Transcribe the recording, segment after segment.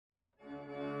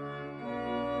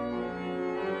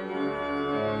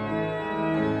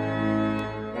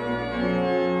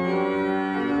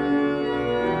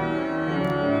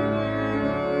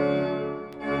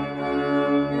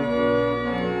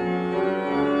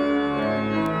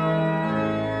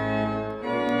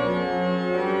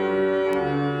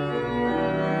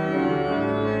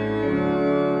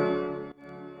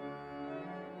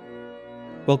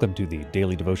Welcome to the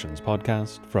Daily Devotions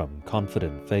podcast from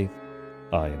Confident Faith.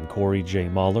 I am Corey J.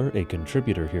 Mahler, a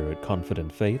contributor here at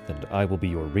Confident Faith, and I will be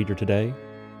your reader today.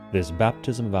 This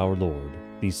baptism of our Lord,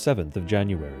 the 7th of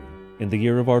January, in the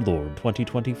year of our Lord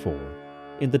 2024,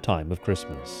 in the time of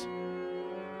Christmas.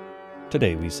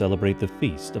 Today we celebrate the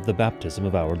feast of the baptism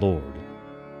of our Lord.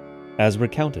 As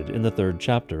recounted in the 3rd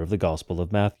chapter of the Gospel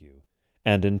of Matthew,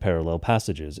 and in parallel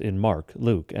passages in Mark,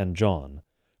 Luke, and John,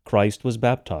 Christ was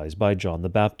baptized by John the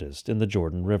Baptist in the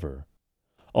Jordan River,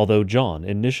 although John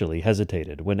initially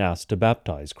hesitated when asked to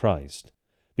baptize Christ,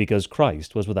 because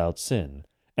Christ was without sin,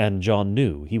 and John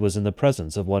knew he was in the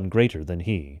presence of one greater than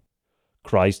he.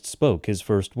 Christ spoke his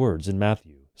first words in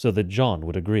Matthew, so that John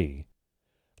would agree.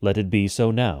 Let it be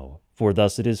so now, for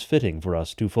thus it is fitting for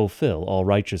us to fulfill all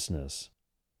righteousness.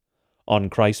 On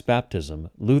Christ's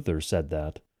baptism, Luther said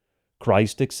that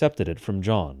Christ accepted it from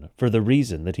John for the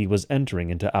reason that he was entering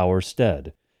into our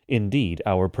stead, indeed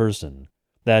our person,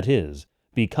 that is,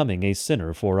 becoming a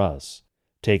sinner for us,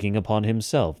 taking upon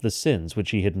himself the sins which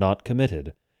he had not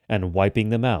committed, and wiping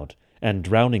them out, and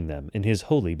drowning them in his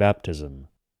holy baptism.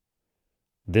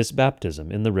 This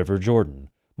baptism in the river Jordan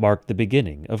marked the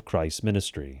beginning of Christ's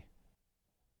ministry.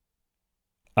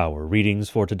 Our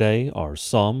readings for today are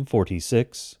Psalm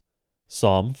 46,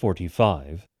 Psalm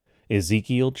 45,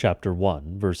 Ezekiel chapter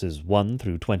 1, verses 1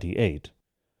 through 28,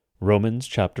 Romans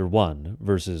chapter 1,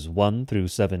 verses 1 through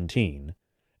 17,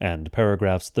 and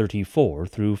paragraphs 34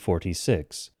 through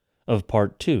 46 of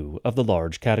Part 2 of the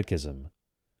Large Catechism.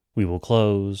 We will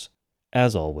close,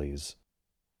 as always,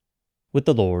 with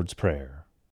the Lord's Prayer.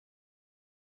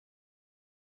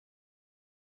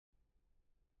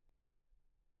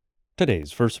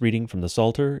 Today's first reading from the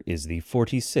Psalter is the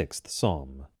 46th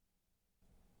Psalm.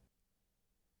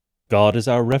 God is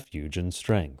our refuge and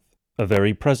strength, a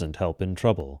very present help in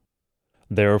trouble.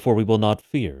 Therefore we will not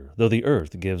fear, though the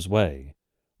earth gives way,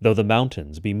 though the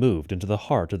mountains be moved into the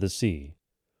heart of the sea,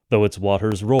 though its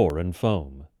waters roar and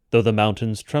foam, though the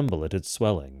mountains tremble at its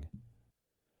swelling.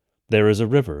 There is a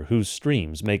river whose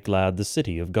streams make glad the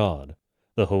city of God,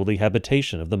 the holy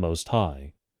habitation of the Most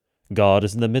High. God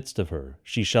is in the midst of her,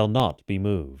 she shall not be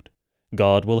moved.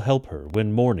 God will help her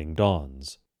when morning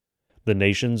dawns. The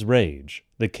nations rage,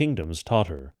 the kingdoms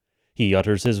totter. He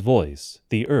utters his voice,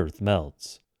 the earth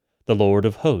melts. The Lord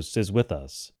of hosts is with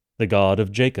us. The God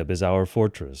of Jacob is our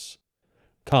fortress.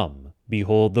 Come,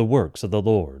 behold the works of the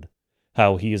Lord,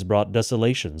 how he has brought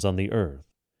desolations on the earth.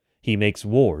 He makes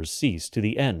wars cease to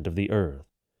the end of the earth.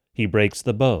 He breaks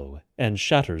the bow and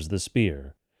shatters the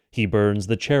spear. He burns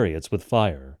the chariots with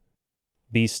fire.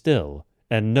 Be still,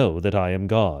 and know that I am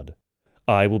God.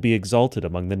 I will be exalted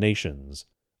among the nations.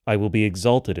 I will be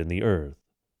exalted in the earth.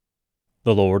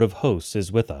 The Lord of hosts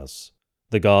is with us.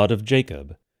 The God of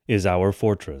Jacob is our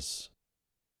fortress.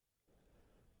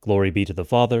 Glory be to the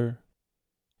Father,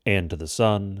 and to the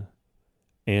Son,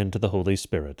 and to the Holy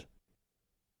Spirit,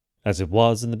 as it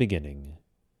was in the beginning,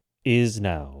 is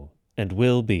now, and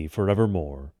will be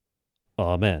forevermore.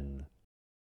 Amen.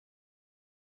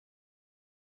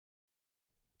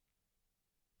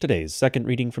 Today's second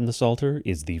reading from the Psalter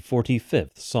is the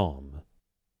 45th Psalm.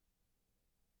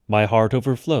 My heart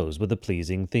overflows with a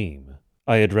pleasing theme.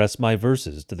 I address my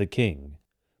verses to the King.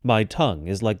 My tongue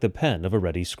is like the pen of a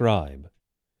ready scribe.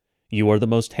 You are the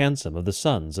most handsome of the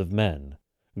sons of men.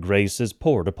 Grace is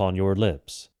poured upon your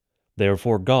lips.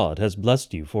 Therefore God has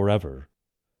blessed you forever.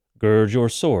 Gird your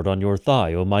sword on your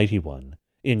thigh, O mighty one,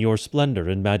 in your splendor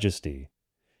and majesty.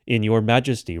 In your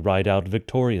majesty ride out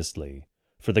victoriously,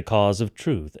 for the cause of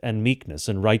truth and meekness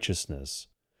and righteousness.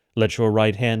 Let your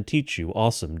right hand teach you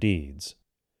awesome deeds.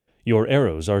 Your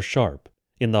arrows are sharp,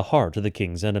 in the heart of the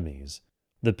king's enemies.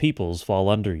 The peoples fall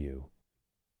under you.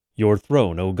 Your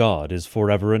throne, O God, is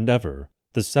forever and ever.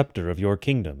 The scepter of your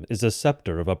kingdom is a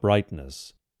scepter of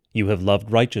uprightness. You have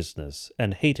loved righteousness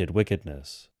and hated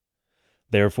wickedness.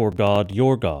 Therefore God,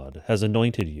 your God, has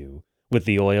anointed you with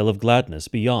the oil of gladness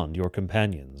beyond your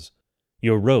companions.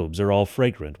 Your robes are all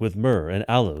fragrant with myrrh and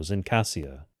aloes and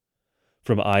cassia.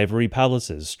 From ivory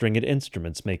palaces stringed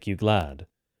instruments make you glad.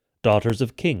 Daughters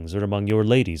of kings are among your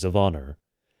ladies of honor.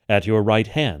 At your right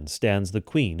hand stands the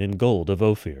queen in gold of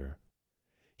Ophir.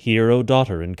 Hear, O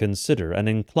daughter, and consider, and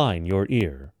incline your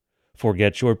ear.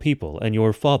 Forget your people and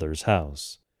your father's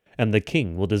house, and the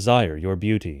king will desire your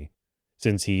beauty.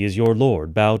 Since he is your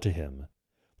Lord, bow to him.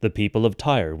 The people of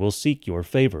Tyre will seek your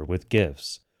favor with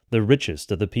gifts, the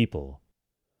richest of the people.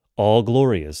 All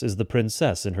glorious is the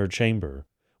princess in her chamber,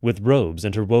 with robes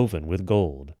interwoven with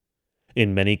gold.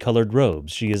 In many-colored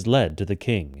robes she is led to the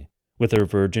king, with her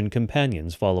virgin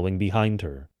companions following behind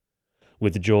her.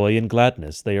 With joy and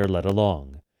gladness they are led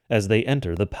along, as they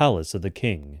enter the palace of the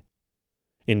king.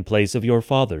 In place of your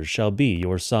fathers shall be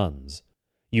your sons.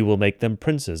 You will make them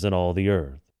princes in all the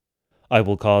earth. I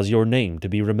will cause your name to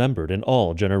be remembered in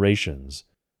all generations.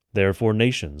 Therefore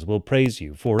nations will praise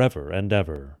you forever and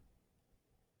ever.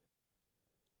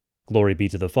 Glory be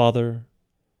to the Father,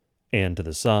 and to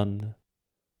the Son,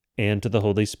 and to the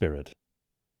Holy Spirit,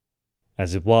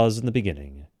 as it was in the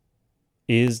beginning,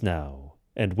 is now,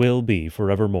 and will be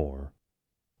forevermore.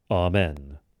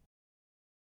 Amen.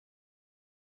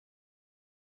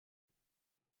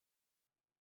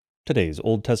 Today's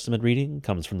Old Testament reading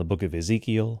comes from the book of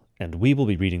Ezekiel, and we will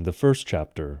be reading the first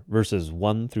chapter, verses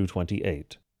 1 through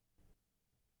 28.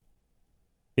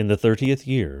 In the 30th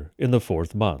year, in the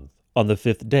 4th month, on the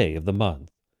 5th day of the month,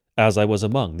 as I was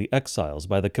among the exiles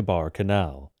by the Chebar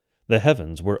Canal, the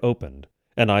heavens were opened,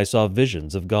 and I saw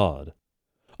visions of God.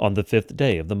 On the 5th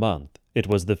day of the month, it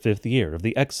was the 5th year of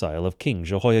the exile of King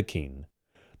Jehoiakim.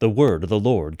 The word of the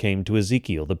Lord came to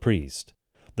Ezekiel the priest,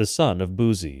 the son of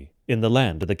Buzi, in the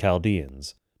land of the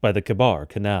Chaldeans, by the Chebar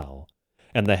Canal,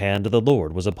 and the hand of the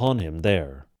Lord was upon him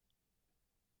there.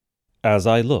 As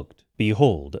I looked,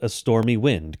 behold, a stormy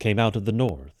wind came out of the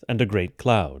north, and a great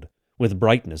cloud, with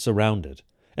brightness around it,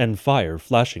 and fire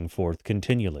flashing forth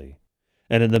continually.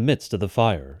 And in the midst of the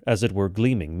fire, as it were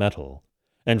gleaming metal,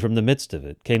 and from the midst of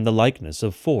it came the likeness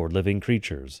of 4 living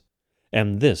creatures.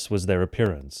 And this was their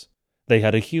appearance. They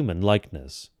had a human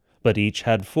likeness, but each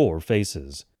had 4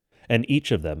 faces, and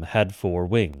each of them had 4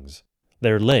 wings.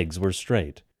 Their legs were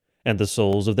straight, and the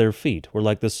soles of their feet were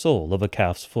like the sole of a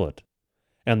calf's foot,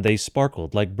 and they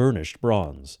sparkled like burnished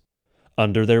bronze.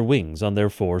 Under their wings on their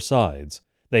 4 sides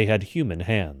they had human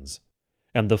hands,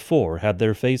 and the 4 had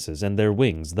their faces and their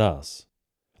wings thus.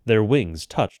 Their wings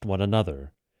touched one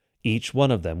another. Each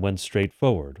one of them went straight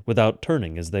forward, without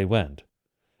turning as they went.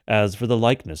 As for the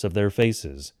likeness of their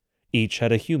faces, each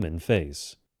had a human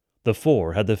face. The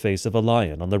 4 had the face of a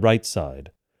lion on the right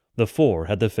side, the 4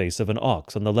 had the face of an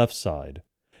ox on the left side,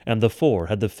 and the 4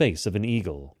 had the face of an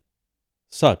eagle.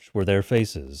 Such were their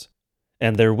faces,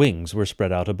 and their wings were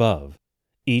spread out above.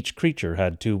 Each creature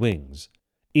had 2 wings,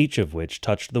 each of which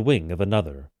touched the wing of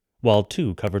another, while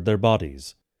 2 covered their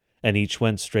bodies, and each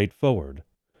went straight forward.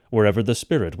 Wherever the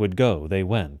Spirit would go, they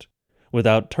went,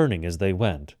 without turning as they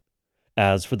went.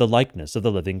 As for the likeness of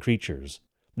the living creatures,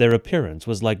 their appearance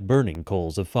was like burning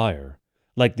coals of fire,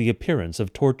 like the appearance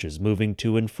of torches moving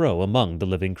to and fro among the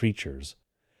living creatures.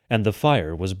 And the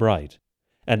fire was bright,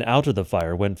 and out of the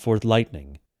fire went forth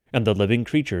lightning, and the living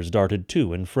creatures darted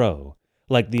to and fro,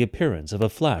 like the appearance of a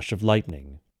flash of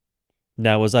lightning.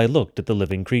 Now as I looked at the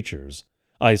living creatures,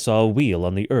 I saw a wheel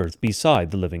on the earth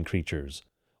beside the living creatures,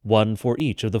 one for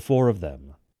each of the 4 of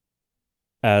them.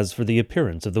 As for the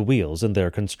appearance of the wheels and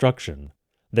their construction,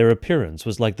 their appearance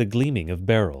was like the gleaming of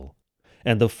beryl,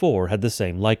 and the 4 had the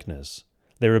same likeness,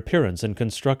 their appearance and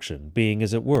construction being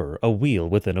as it were a wheel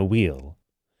within a wheel.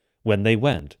 When they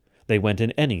went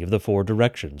in any of the 4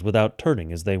 directions without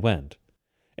turning as they went,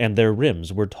 and their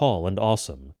rims were tall and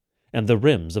awesome, and the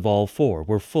rims of all 4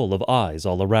 were full of eyes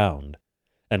all around.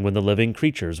 And when the living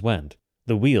creatures went,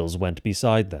 the wheels went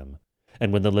beside them,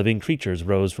 and when the living creatures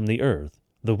rose from the earth,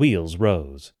 the wheels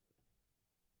rose.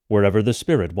 Wherever the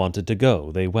Spirit wanted to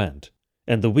go, they went,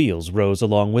 and the wheels rose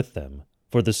along with them,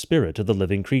 for the spirit of the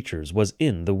living creatures was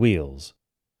in the wheels.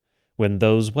 When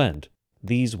those went,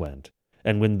 these went,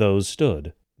 and when those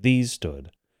stood, these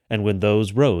stood, and when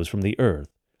those rose from the earth,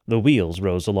 the wheels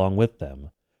rose along with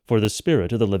them, for the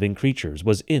spirit of the living creatures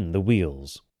was in the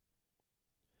wheels.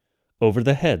 Over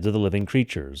the heads of the living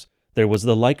creatures there was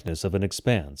the likeness of an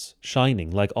expanse,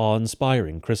 shining like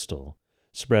awe-inspiring crystal,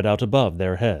 spread out above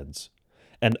their heads,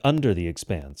 and under the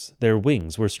expanse their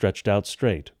wings were stretched out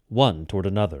straight, one toward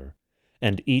another,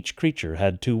 and each creature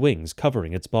had 2 wings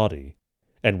covering its body.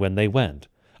 And when they went,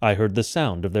 I heard the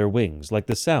sound of their wings like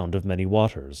the sound of many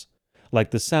waters, like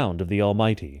the sound of the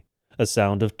Almighty, a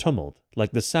sound of tumult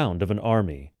like the sound of an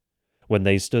army. When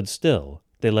they stood still,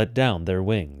 they let down their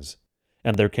wings,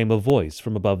 and there came a voice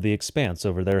from above the expanse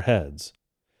over their heads.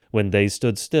 When they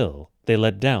stood still, they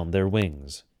let down their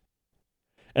wings.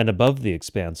 And above the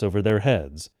expanse over their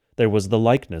heads there was the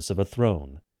likeness of a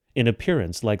throne, in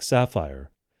appearance like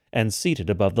sapphire, and seated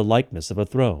above the likeness of a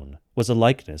throne was a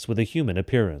likeness with a human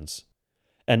appearance.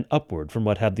 And upward from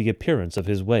what had the appearance of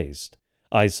his waist,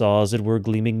 I saw as it were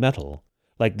gleaming metal,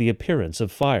 like the appearance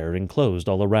of fire enclosed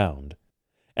all around.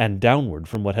 And downward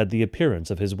from what had the appearance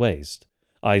of his waist,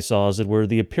 I saw as it were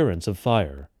the appearance of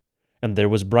fire, and there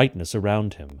was brightness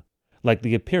around him, like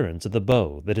the appearance of the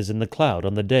bow that is in the cloud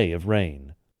on the day of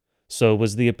rain. So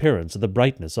was the appearance of the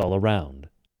brightness all around.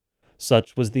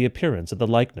 Such was the appearance of the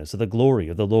likeness of the glory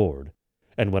of the Lord.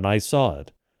 and when I saw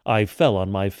it, I fell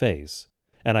on my face,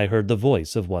 and I heard the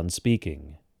voice of one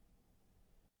speaking.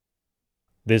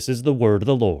 This is the word of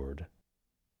the Lord.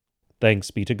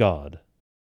 Thanks be to God.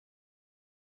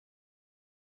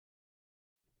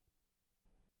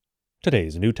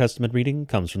 Today's New Testament reading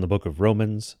comes from the book of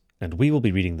Romans, and we will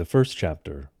be reading the first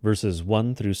chapter, verses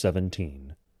 1 through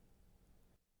 17.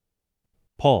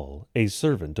 Paul, a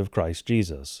servant of Christ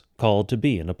Jesus, called to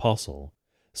be an apostle,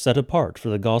 set apart for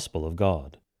the gospel of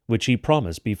God, which he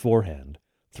promised beforehand,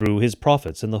 through his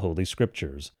prophets in the Holy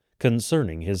Scriptures,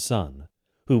 concerning his Son,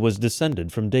 who was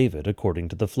descended from David according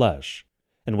to the flesh,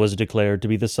 and was declared to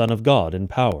be the Son of God in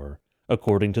power,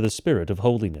 according to the Spirit of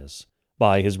holiness,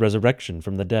 by his resurrection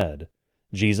from the dead,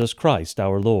 Jesus Christ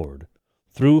our Lord,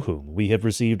 through whom we have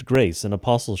received grace and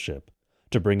apostleship,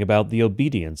 to bring about the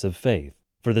obedience of faith,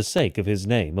 for the sake of his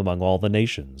name among all the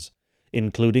nations,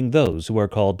 including those who are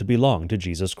called to belong to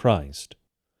Jesus Christ.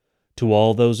 To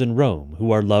all those in Rome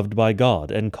who are loved by God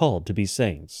and called to be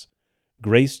saints,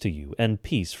 grace to you and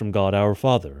peace from God our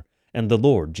Father and the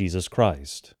Lord Jesus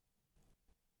Christ.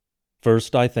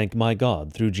 First I thank my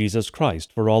God through Jesus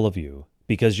Christ for all of you,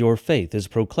 because your faith is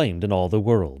proclaimed in all the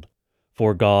world.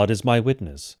 For God is my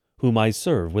witness, whom I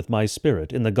serve with my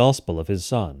spirit in the gospel of his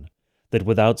Son, that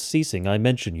without ceasing I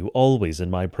mention you always in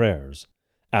my prayers,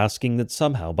 asking that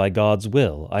somehow by God's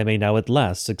will I may now at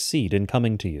last succeed in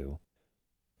coming to you.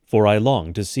 For I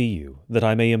long to see you, that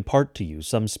I may impart to you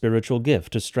some spiritual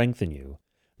gift to strengthen you,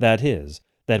 that is,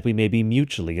 that we may be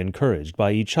mutually encouraged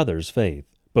by each other's faith,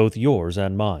 both yours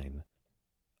and mine.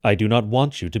 I do not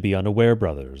want you to be unaware,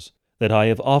 brothers, that I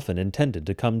have often intended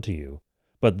to come to you,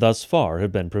 but thus far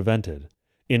have been prevented,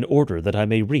 in order that I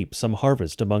may reap some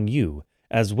harvest among you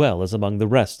as well as among the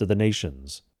rest of the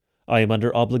nations. I am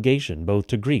under obligation both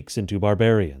to Greeks and to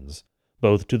barbarians,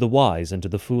 both to the wise and to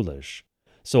the foolish.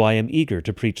 So I am eager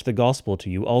to preach the gospel to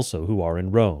you also who are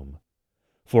in Rome.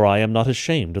 For I am not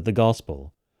ashamed of the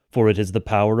gospel, for it is the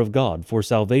power of God for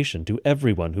salvation to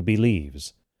everyone who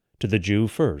believes, to the Jew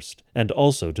first, and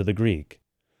also to the Greek.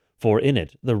 For in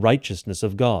it the righteousness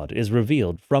of God is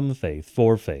revealed from faith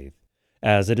for faith,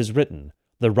 as it is written,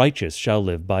 the righteous shall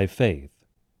live by faith.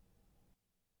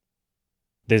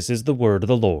 This is the word of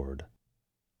the Lord.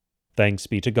 Thanks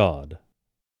be to God.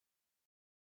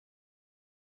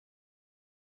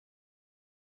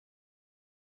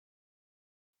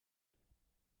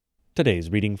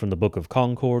 Today's reading from the Book of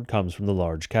Concord comes from the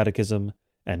Large Catechism,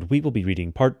 and we will be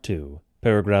reading Part 2,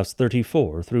 paragraphs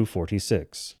 34 through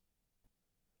 46.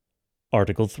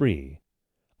 Article 3.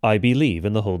 I believe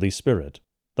in the Holy Spirit,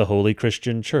 the Holy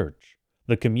Christian Church,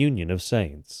 the communion of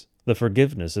saints, the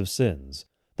forgiveness of sins,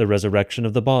 the resurrection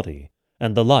of the body,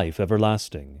 and the life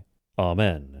everlasting.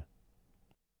 Amen.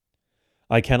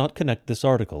 I cannot connect this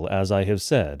article, as I have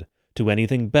said, to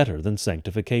anything better than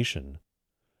sanctification.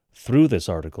 Through this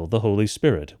article the Holy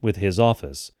Spirit, with his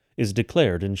office, is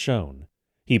declared and shown.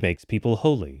 He makes people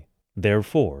holy.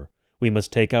 Therefore, we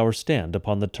must take our stand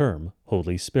upon the term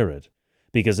Holy Spirit,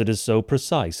 because it is so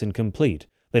precise and complete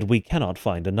that we cannot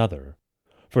find another.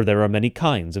 For there are many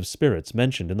kinds of spirits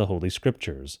mentioned in the Holy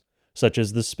Scriptures, such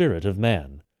as the spirit of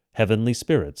man, heavenly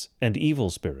spirits, and evil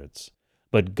spirits.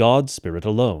 But God's Spirit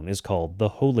alone is called the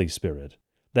Holy Spirit,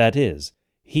 that is,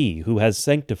 He who has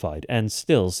sanctified and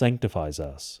still sanctifies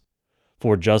us.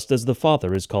 For just as the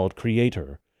Father is called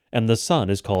Creator, and the Son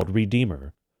is called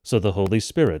Redeemer, so the Holy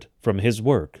Spirit, from his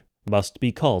work, must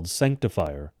be called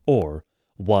Sanctifier, or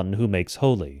one who makes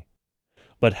holy.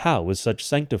 But how is such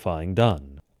sanctifying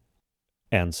done?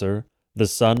 Answer: the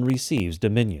Son receives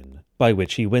dominion, by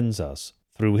which he wins us,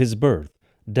 through his birth,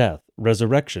 death,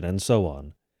 resurrection, and so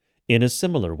on. In a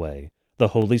similar way, the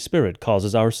Holy Spirit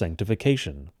causes our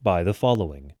sanctification by the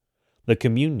following: the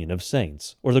communion of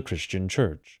saints, or the Christian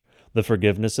Church, the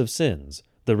forgiveness of sins,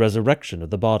 the resurrection of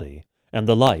the body, and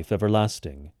the life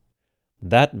everlasting.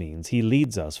 That means he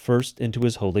leads us first into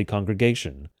his holy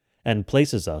congregation, and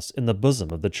places us in the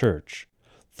bosom of the Church.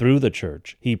 Through the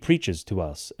Church he preaches to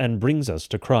us and brings us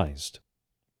to Christ.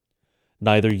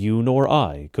 Neither you nor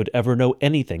I could ever know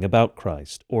anything about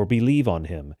Christ, or believe on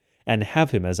him, and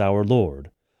have him as our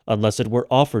Lord, unless it were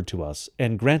offered to us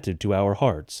and granted to our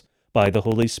hearts by the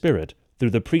Holy Spirit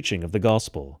through the preaching of the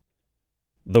gospel.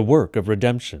 The work of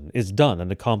redemption is done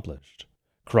and accomplished.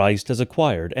 Christ has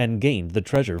acquired and gained the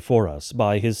treasure for us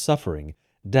by his suffering,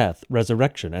 death,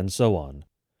 resurrection, and so on.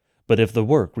 But if the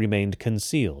work remained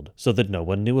concealed so that no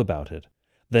one knew about it,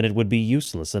 then it would be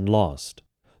useless and lost.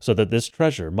 So that this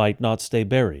treasure might not stay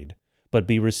buried, but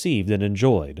be received and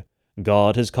enjoyed,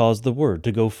 God has caused the Word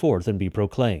to go forth and be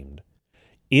proclaimed.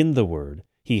 In the Word,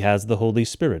 he has the Holy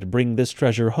Spirit bring this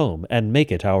treasure home and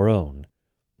make it our own.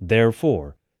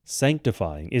 Therefore,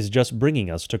 sanctifying is just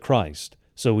bringing us to Christ,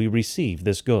 so we receive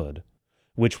this good,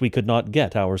 which we could not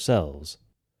get ourselves.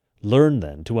 Learn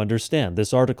then to understand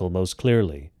this article most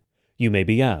clearly. You may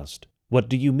be asked, what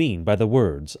do you mean by the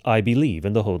words, I believe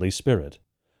in the Holy Spirit?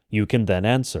 You can then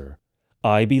answer,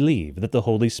 I believe that the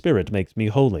Holy Spirit makes me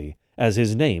holy, as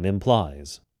his name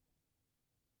implies.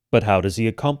 But how does he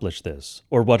accomplish this,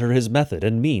 or what are his method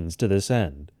and means to this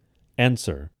end?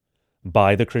 Answer,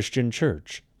 by the Christian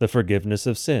Church, the forgiveness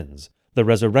of sins, the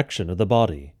resurrection of the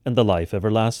body, and the life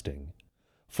everlasting.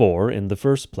 For, in the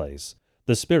first place,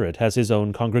 the Spirit has his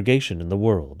own congregation in the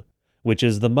world, which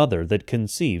is the mother that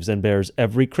conceives and bears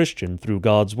every Christian through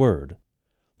God's Word.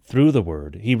 Through the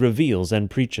Word he reveals and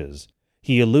preaches,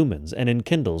 he illumines and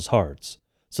enkindles hearts,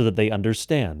 so that they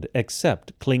understand,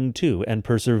 accept, cling to, and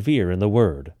persevere in the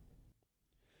Word.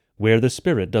 Where the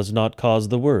Spirit does not cause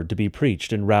the Word to be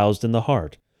preached and roused in the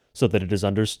heart, so that it is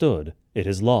understood, it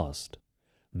is lost.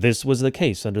 This was the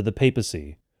case under the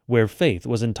papacy, where faith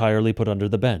was entirely put under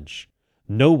the bench.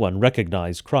 No one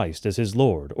recognized Christ as his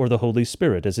Lord or the Holy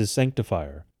Spirit as his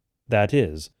sanctifier. That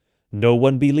is, no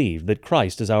one believed that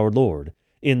Christ is our Lord,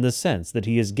 in the sense that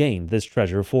he has gained this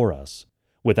treasure for us,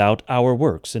 without our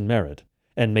works and merit,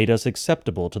 and made us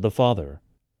acceptable to the Father.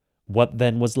 What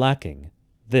then was lacking?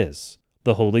 This.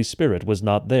 The Holy Spirit was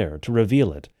not there to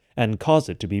reveal it and cause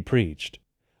it to be preached.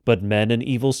 But men and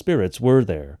evil spirits were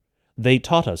there. They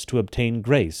taught us to obtain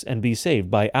grace and be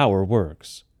saved by our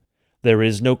works. There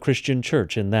is no Christian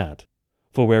church in that.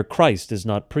 For where Christ is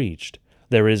not preached,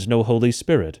 there is no Holy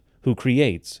Spirit who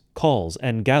creates, calls,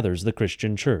 and gathers the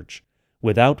Christian church,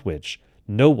 without which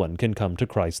no one can come to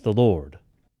Christ the Lord.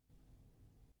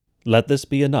 Let this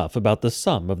be enough about the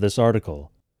sum of this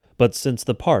article. But since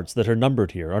the parts that are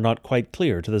numbered here are not quite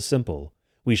clear to the simple,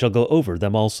 we shall go over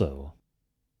them also.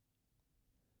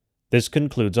 This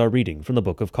concludes our reading from the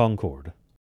Book of Concord.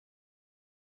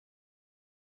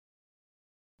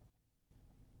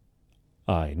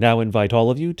 I now invite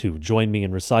all of you to join me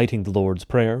in reciting the Lord's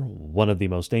Prayer, one of the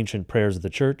most ancient prayers of the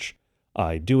Church.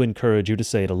 I do encourage you to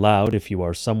say it aloud if you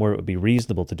are somewhere it would be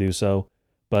reasonable to do so,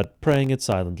 but praying it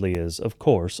silently is, of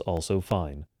course, also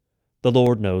fine. The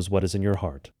Lord knows what is in your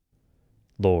heart.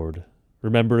 Lord,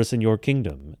 remember us in your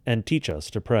kingdom, and teach us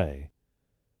to pray.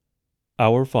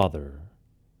 Our Father,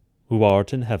 who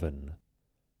art in heaven,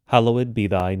 hallowed be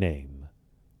thy name.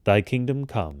 Thy kingdom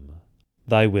come,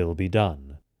 thy will be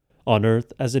done, on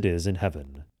earth as it is in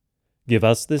heaven. Give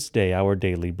us this day our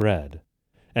daily bread,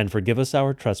 and forgive us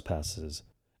our trespasses,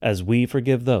 as we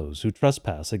forgive those who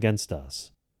trespass against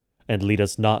us. And lead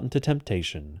us not into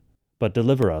temptation, but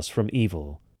deliver us from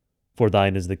evil. For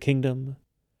thine is the kingdom,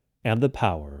 and the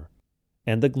power,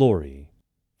 and the glory,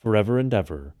 forever and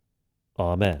ever.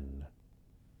 Amen.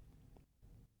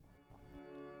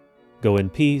 Go in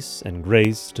peace and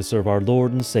grace to serve our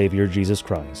Lord and Savior Jesus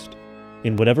Christ,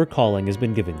 in whatever calling has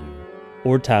been given you,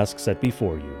 or task set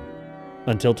before you.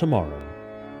 Until tomorrow,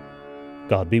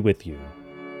 God be with you.